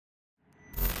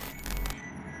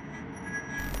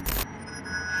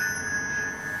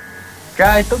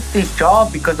Yeah, I took this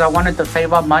job because I wanted to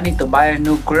save up money to buy a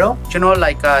new grill. You know,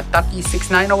 like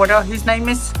Taki69 or whatever his name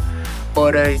is.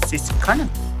 But it's kind of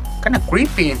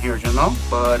creepy in here, you know.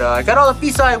 But I got all the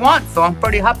pizza I want, so I'm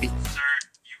pretty happy. Sir,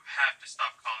 you have to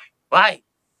stop calling. Why?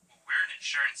 Well, we're an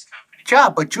insurance company. Yeah,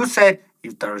 but you said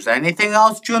if there's anything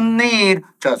else you need,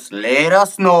 just let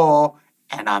us know.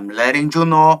 And I'm letting you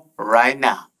know right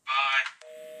now.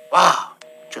 Bye. Wow,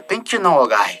 you think you know a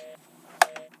guy?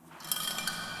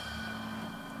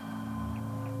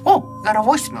 Oh, got a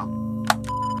voicemail.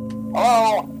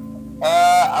 Hello.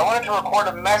 I wanted to record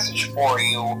a message for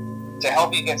you to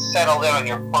help you get settled in on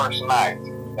your first night.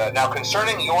 Now,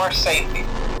 concerning your safety,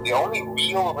 the only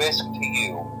real risk to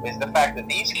you is the fact that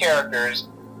these characters,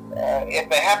 if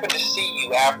they happen to see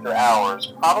you after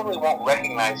hours, probably won't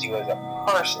recognize you as a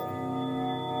person.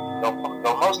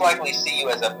 They'll most likely see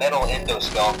you as a metal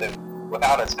endoskeleton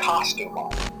without its costume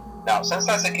on. Now, since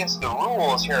that's against the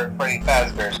rules here at Freddy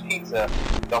Fazbear's Pizza,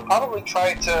 they'll probably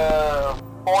try to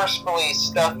forcefully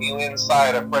stuff you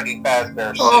inside a Freddy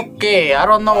Fazbear suit. Okay, I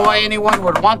don't know why anyone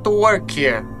would want to work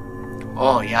here.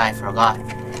 Oh yeah, I forgot.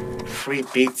 Free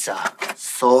pizza.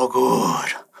 So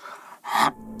good.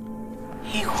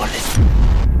 Híjole.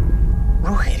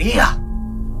 Brujería.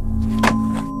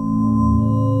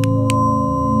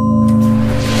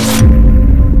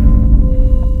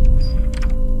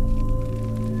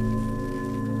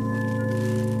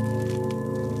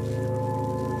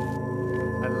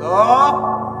 Hello?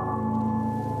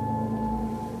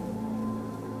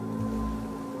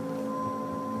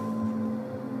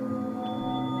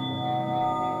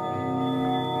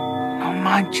 No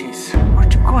manches.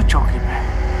 Where'd you go, Jockey Man?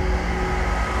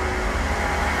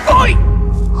 Oi!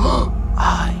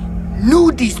 I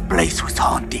knew this place was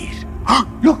haunted.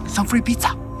 Look, some free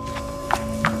pizza.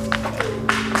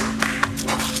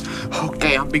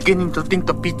 Okay, I'm beginning to think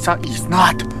the pizza is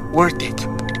not worth it.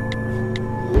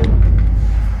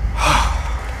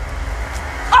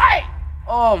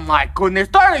 Oh my goodness,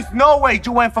 there is no way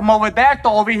you went from over there to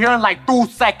over here in like 2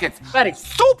 seconds. That is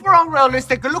super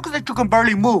unrealistic. Look at that, you can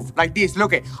barely move like this.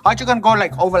 Look at, aren't you gonna go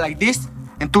like over like this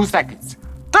in 2 seconds?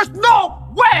 There's no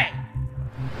way!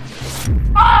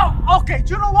 Oh, okay,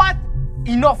 you know what?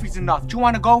 Enough is enough. Do you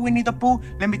wanna go, Winnie the Pooh?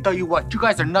 Let me tell you what, you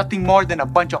guys are nothing more than a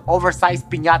bunch of oversized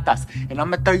piñatas. And I'm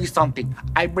gonna tell you something,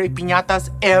 I break piñatas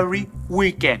every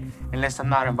weekend. Unless I'm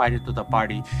not invited to the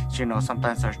party. You know,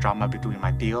 sometimes there's drama between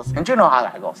my tios. And you know how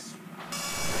that goes.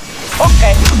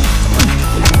 Okay.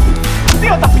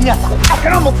 Tío esta piñata.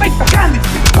 ¡Queremos 20 candies!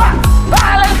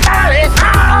 ¡Dale, dale!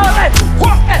 ¡Dale!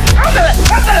 ¡Ándale!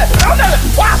 ¡Ándale! ¡Ándale!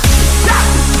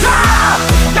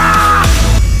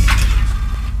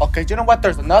 Okay, you know what?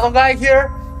 There's another guy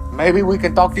here. Maybe we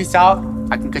can talk this out.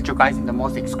 I can get you guys in the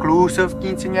most exclusive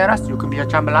quinceañeras. You can be a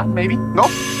chambelán, maybe? No?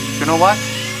 You know what?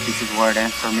 This is where it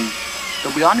ends for me. To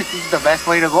be honest, this is the best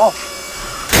way to go.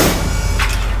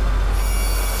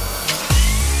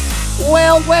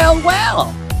 Well, well,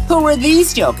 well. Who are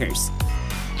these jokers?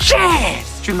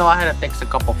 Yes! You know, I had to text a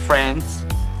couple friends.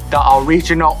 The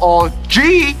original OG.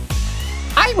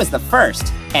 I was the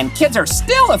first, and kids are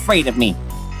still afraid of me.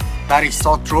 That is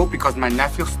so true because my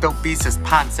nephew still pees his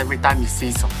pants every time he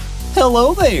sees them.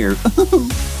 Hello there.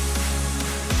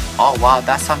 Oh wow,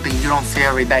 that's something you don't see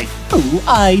every day. Oh,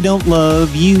 I don't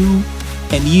love you,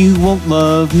 and you won't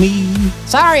love me.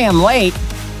 Sorry I'm late.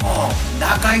 Oh,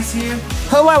 that guy's here?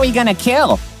 Who are we gonna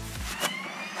kill?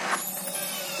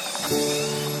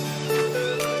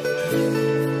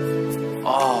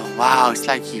 Oh wow, it's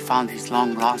like he found his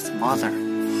long-lost mother.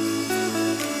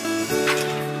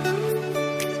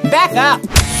 Back up!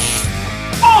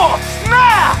 Oh,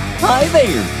 snap! Hi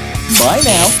there. Bye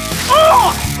now.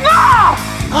 Oh, snap!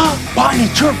 Bonnie,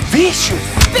 you're vicious!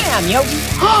 Bam, Yogi!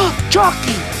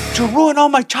 Jockey, you ruined all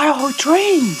my childhood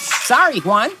dreams! Sorry,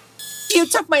 Juan. You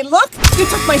took my look, you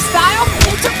took my style,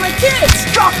 you took my kids!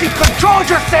 Jockey, control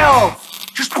yourself!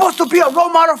 You're supposed to be a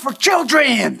role model for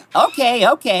children! Okay.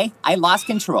 I lost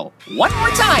control. One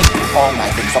more time. Oh my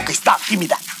goodness, okay, stop, give me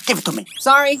that. Give it to me.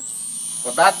 Sorry.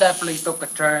 Well, that definitely took a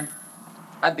turn.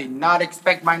 I did not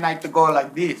expect my night to go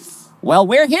like this. Well,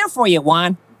 we're here for you,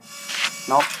 Juan.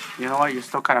 Nope. You know what? You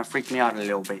still kind of freaked me out a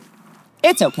little bit.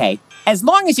 It's okay. As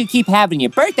long as you keep having your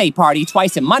birthday party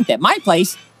twice a month at my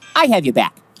place, I have you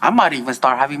back. I might even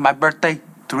start having my birthday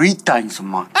 3 times a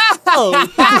month.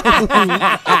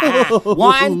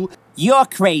 Juan, you're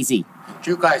crazy.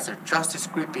 You guys are just as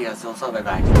creepy as those other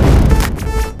guys.